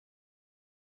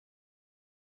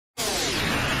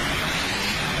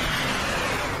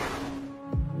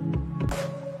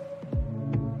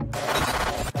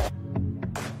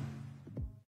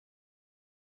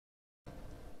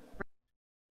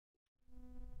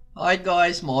Hi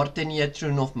guys, Martin here,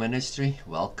 Throne of Ministry.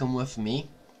 Welcome with me.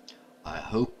 I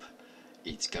hope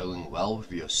it's going well with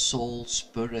your soul,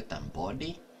 spirit and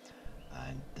body.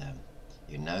 And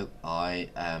I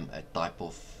am a type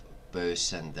of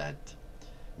person that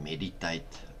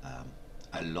meditate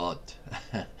a lot.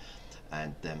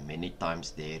 And many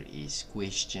times there is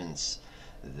questions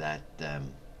that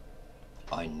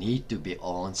I need to be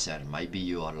answered. Maybe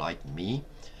you are like me.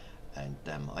 And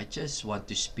I just want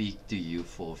to speak to you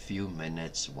for a few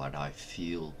minutes what I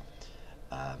feel.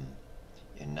 Um,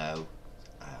 you know,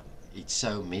 it's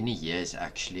so many years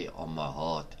actually on my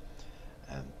heart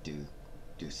to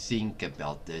think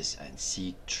about this and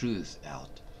seek truth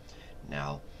out.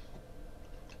 Now,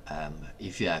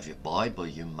 if you have your Bible,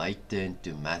 you might turn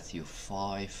to Matthew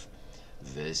 5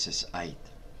 verses 8.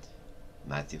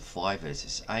 Matthew 5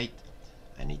 verses 8,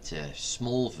 and it's a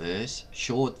small verse,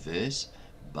 short verse,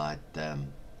 but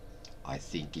I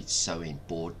think it's so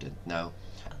important. Now,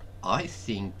 I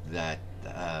think that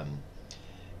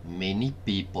many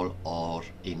people are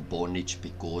in bondage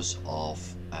because of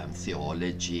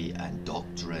theology and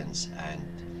doctrines and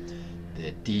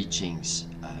the teachings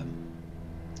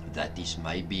that is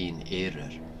maybe in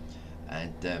error,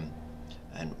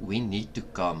 and we need to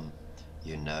come,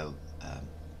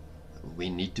 we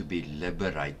need to be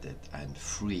liberated and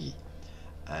free.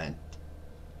 And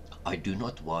I do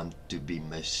not want to be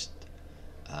missed.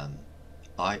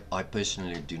 I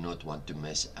personally do not want to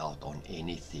miss out on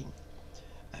anything.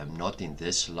 Not in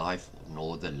this life,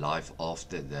 nor the life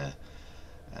after the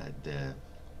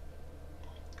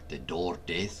door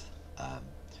death.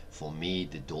 For me,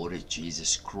 the door is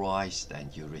Jesus Christ,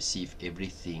 and you receive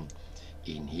everything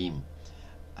in Him.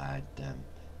 And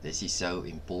this is so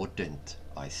important,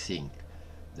 I think,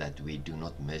 that we do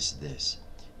not miss this.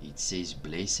 It says,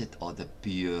 "Blessed are the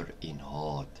pure in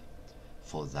heart,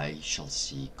 for they shall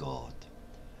see God."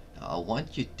 Now, I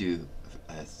want you to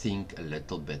think a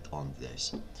little bit on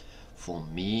this. For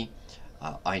me,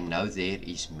 I know there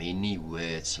is many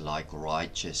words like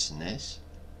righteousness,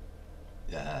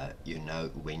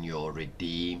 when you're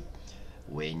redeemed,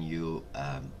 when you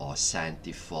are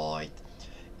sanctified.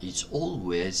 It's all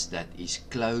words that is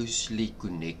closely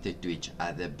connected to each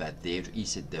other, but there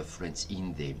is a difference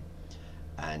in them.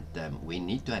 And we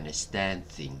need to understand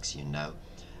things,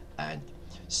 and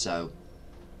so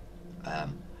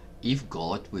if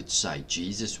God would say,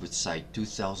 Jesus would say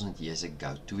 2,000 years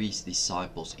ago to his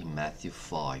disciples in Matthew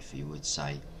 5, he would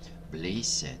say,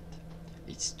 "Blessed,"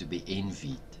 it's to be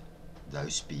envied,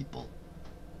 those people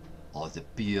are the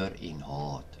pure in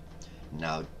heart.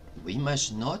 Now, we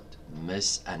must not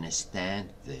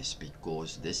misunderstand this,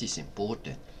 because this is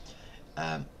important.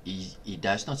 He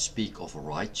does not speak of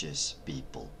righteous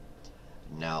people.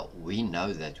 Now, we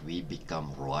know that we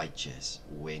become righteous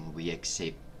when we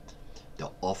accept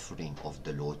the offering of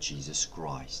the Lord Jesus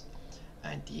Christ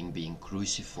and Him being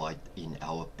crucified in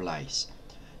our place.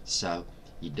 So,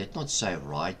 He did not say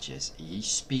righteous. He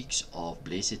speaks of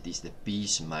blessed is the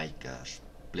peacemaker,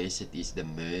 blessed is the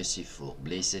merciful,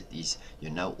 blessed is,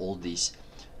 all these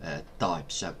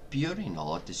types. So, pure in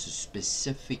heart is a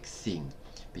specific thing,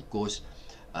 because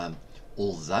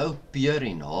although pure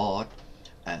in heart,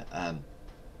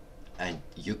 and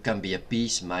you can be a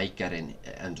peacemaker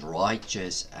and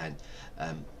righteous, and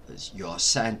you are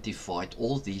sanctified,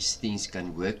 all these things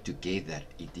can work together.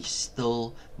 It is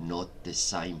still not the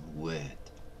same word.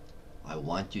 I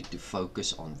want you to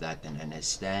focus on that and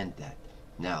understand that.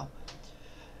 Now,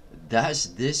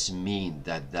 does this mean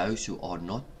that those who are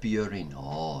not pure in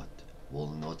heart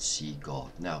will not see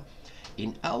God? Now,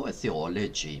 in our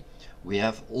theology, we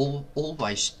have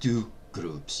always two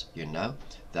groups,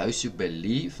 those who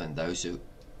believe and those who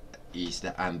is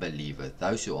the unbeliever,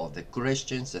 those who are the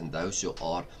Christians and those who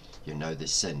are, the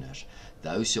sinners,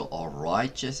 those who are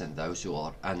righteous and those who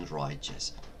are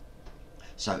unrighteous.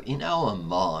 So in our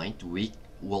mind, we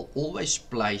will always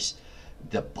place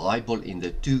the Bible in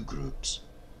the two groups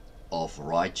of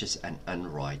righteous and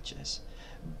unrighteous.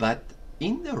 But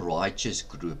in the righteous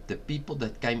group, the people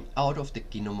that came out of the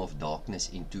kingdom of darkness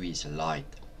into His light,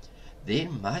 there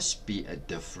must be a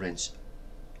difference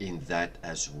in that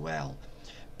as well.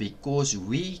 Because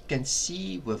we can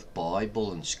see with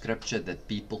Bible and Scripture that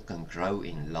people can grow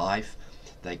in life,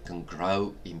 they can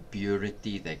grow in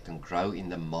purity, they can grow in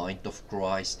the mind of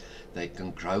Christ, they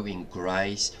can grow in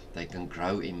grace, they can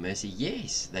grow in mercy.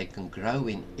 Yes, they can grow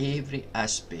in every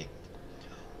aspect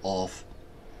of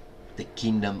the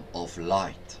kingdom of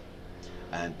light.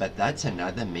 But that's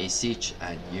another message,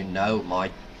 and my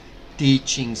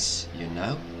teachings,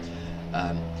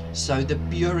 so the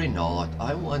pure in heart,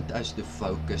 I want us to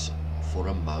focus for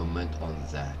a moment on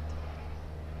that.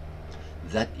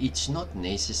 that it's not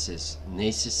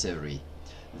necessary,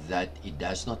 that it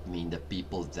does not mean the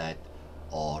people that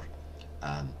are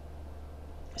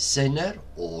sinner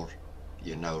or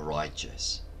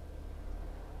righteous.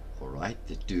 All right,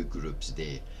 the two groups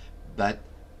there, but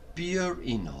pure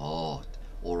in heart.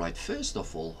 All right, first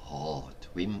of all, heart.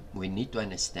 We need to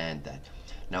understand that.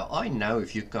 Now, I know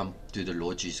if you come to the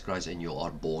Lord Jesus Christ and you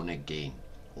are born again,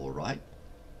 all right,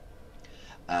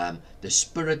 the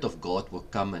Spirit of God will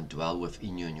come and dwell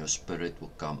within you, and your spirit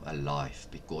will come alive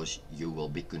because you will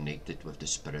be connected with the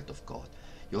Spirit of God.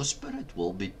 Your spirit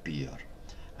will be pure,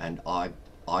 and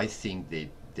I think that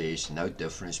there's no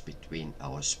difference between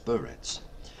our spirits.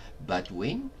 But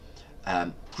when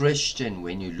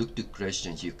when you look to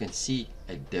Christians, you can see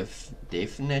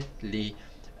definitely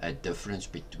a difference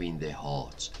between their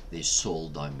hearts, their soul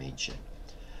dimension.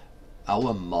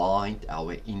 Our mind,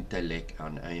 our intellect,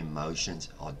 and our emotions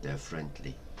are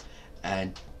differently.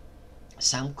 And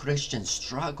some Christians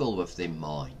struggle with their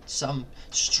mind, some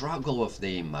struggle with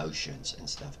their emotions and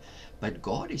stuff. But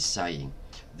God is saying,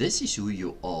 this is who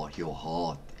you are, your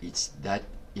heart. It's that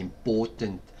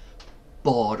important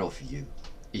part of you.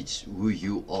 It's who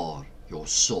you are, your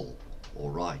soul. All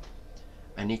right.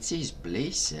 And it says,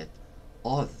 blessed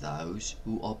are those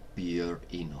who are pure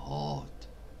in heart.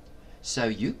 So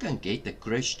you can get a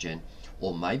Christian,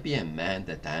 or maybe a man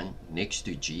that hang next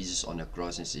to Jesus on a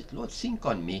cross and said, Lord, think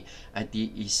on me, and he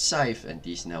is safe and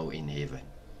he's now in heaven.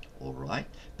 All right.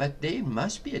 But there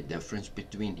must be a difference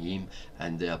between him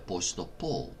and the Apostle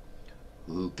Paul,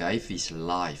 who gave his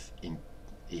life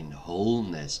in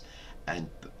wholeness and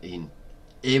in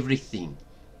everything.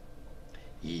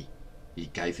 He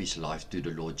gave his life to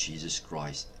the Lord Jesus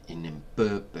Christ in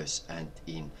purpose and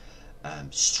in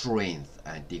strength,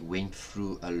 and he went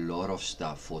through a lot of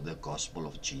stuff for the gospel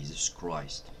of Jesus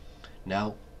Christ.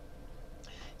 Now,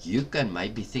 you can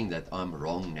maybe think that I'm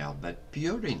wrong now, but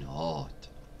pure in heart,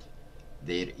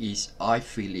 I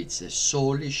feel it's a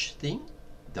soulish thing,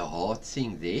 the heart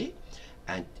thing there,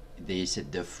 and there's a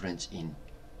difference in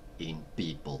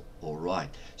people. All right.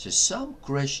 So some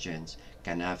Christians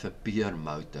can have a pure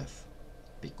motive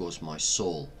because my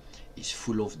soul is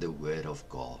full of the Word of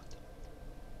God.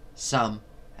 Some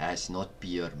has not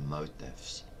pure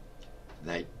motives.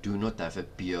 They do not have a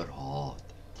pure heart.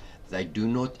 They do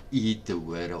not eat the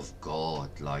Word of God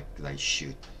like they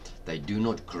should. They do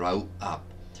not grow up.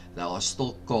 They are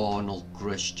still carnal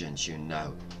Christians,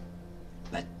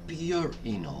 But pure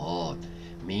in heart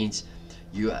means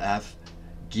you have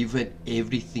given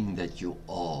everything that you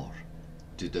are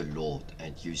to the Lord,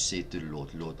 and you say to the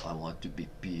Lord, Lord, I want to be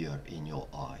pure in your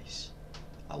eyes.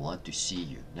 I want to see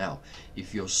you. Now,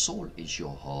 if your soul is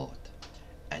your heart,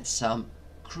 and some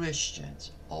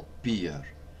Christians are pure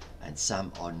and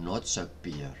some are not so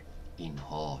pure in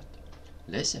heart,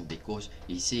 listen, because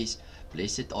he says,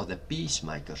 blessed are the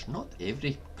peacemakers. Not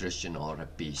every Christian are a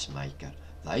peacemaker.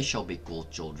 They shall be called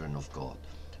children of God.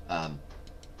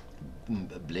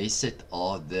 Blessed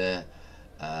are the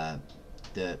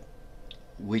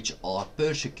which are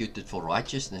persecuted for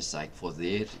righteousness' sake, for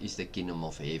there is the kingdom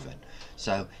of heaven.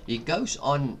 So he goes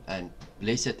on, and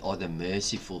blessed are the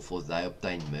merciful, for they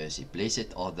obtain mercy.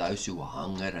 Blessed are those who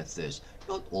hunger and thirst.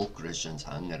 Not all Christians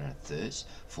hunger and thirst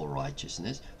for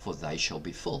righteousness, for they shall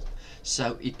be filled.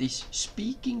 So it is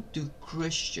speaking to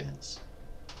Christians.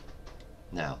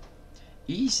 Now,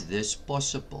 is this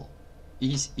possible?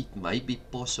 It may be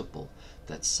possible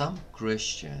that some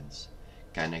Christians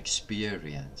can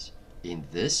experience in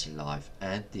this life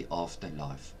and the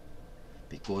afterlife,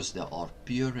 because they are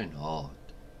pure in heart,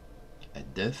 a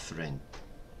different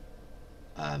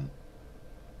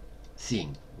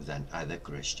thing than other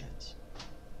Christians.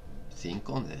 Think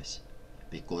on this,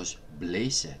 because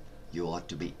blessed, you are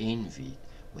to be envied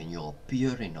when you are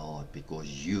pure in heart,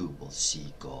 because you will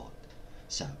see God.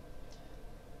 So,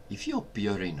 if you're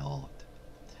pure in heart,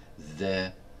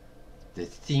 the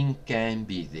thing can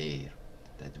be there,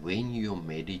 that when you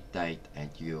meditate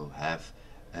and you have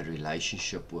a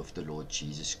relationship with the Lord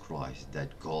Jesus Christ,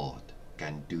 that God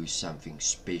can do something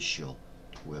special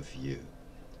with you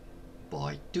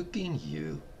by taking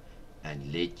you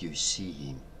and let you see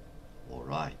him. All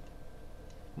right.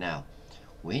 Now,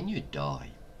 when you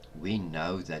die, we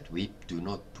know that we do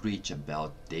not preach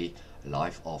about the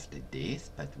life after death,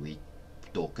 but we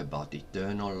talk about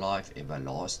eternal life,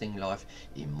 everlasting life,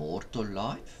 immortal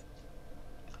life.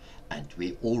 And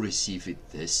we all receive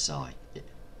it this side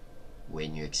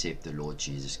when you accept the Lord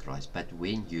Jesus Christ. But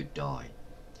when you die,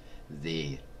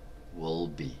 there will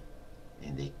be,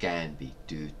 and there can be,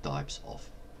 two types of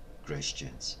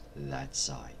Christians that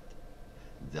side.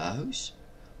 Those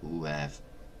who have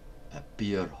a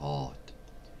pure heart,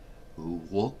 who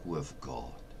walk with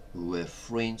God, who are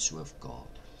friends with God,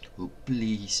 who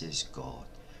pleases God,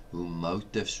 whose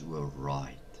motives were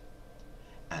right,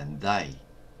 and they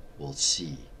will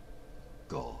see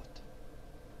God.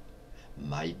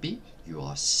 Maybe you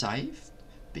are saved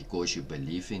because you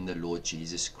believe in the Lord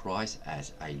Jesus Christ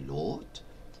as a Lord,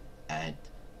 and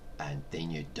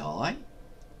then you die,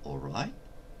 all right?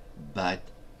 But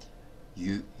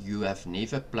you have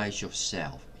never placed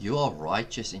yourself. You are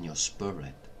righteous in your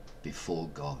spirit before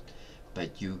God,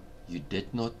 but you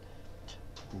did not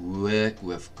work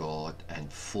with God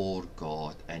and for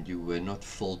God, and you were not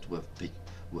filled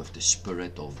with the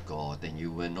Spirit of God, and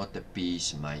you were not a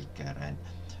peacemaker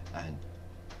and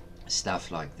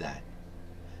stuff like that.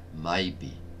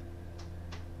 Maybe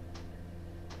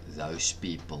those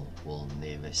people will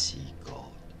never see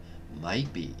God.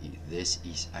 Maybe this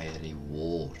is a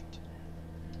reward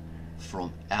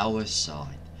from our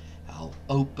side, how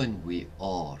open we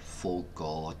are for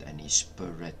God and His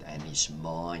Spirit and His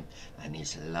mind and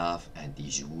His love and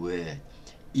His word,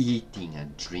 eating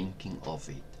and drinking of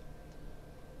it.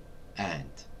 And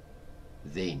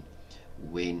then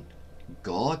when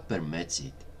God permits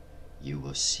it, you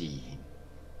will see Him.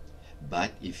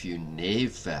 But if you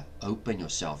never open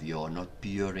yourself, you are not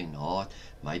pure in heart,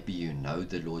 maybe you know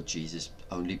the Lord Jesus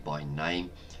only by name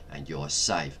and you are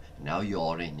saved, now you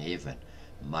are in heaven,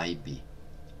 maybe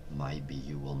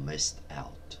you will miss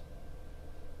out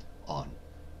on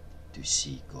to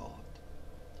see God.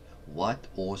 What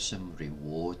awesome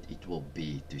reward it will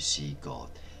be to see God,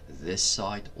 this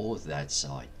side or that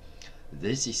side.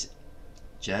 This is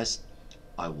just,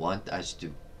 I want us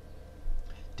to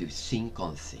think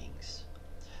on things,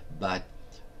 but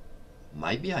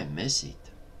maybe I miss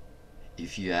it.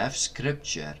 If you have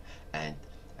scripture and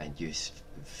you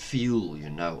feel, you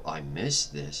know, I miss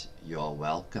this, you are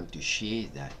welcome to share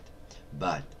that.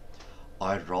 But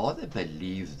I rather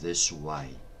believe this way,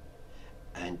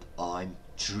 and I'm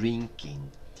drinking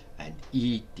and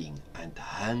eating and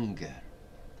hunger,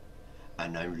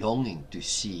 and I'm longing to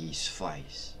see His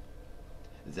face,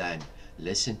 than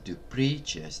listen to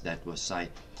preachers that will say,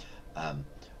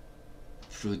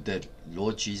 through the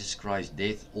Lord Jesus Christ's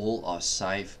death, all are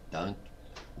saved. Don't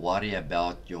worry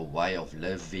about your way of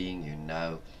living, you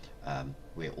know,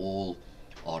 we all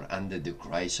are under the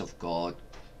grace of God.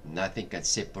 Nothing can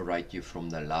separate you from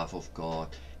the love of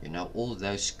God. You know, all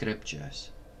those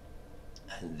scriptures.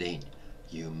 And then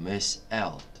you miss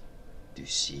out to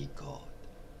see God.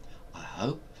 I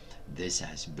hope this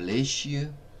has blessed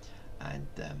you, and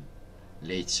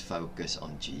let's focus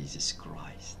on Jesus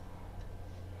Christ.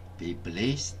 Be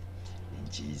blessed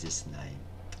in Jesus' name.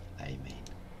 Amen.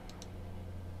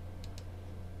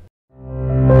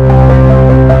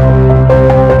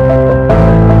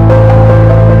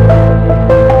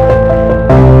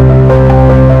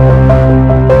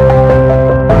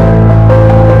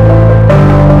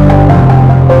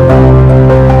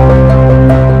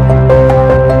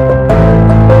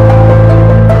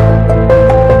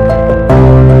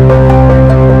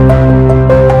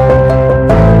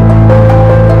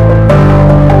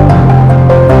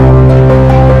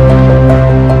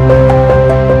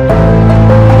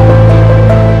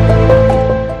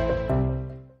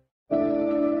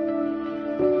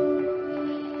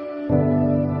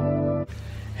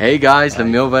 Hey guys,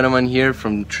 Weideman here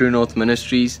from True North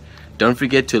Ministries. Don't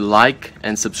forget to like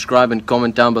and subscribe and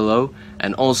comment down below,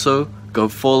 and also go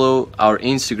follow our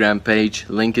Instagram page.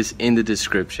 Link is in the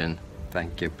description.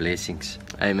 Thank you. Blessings.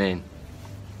 Amen.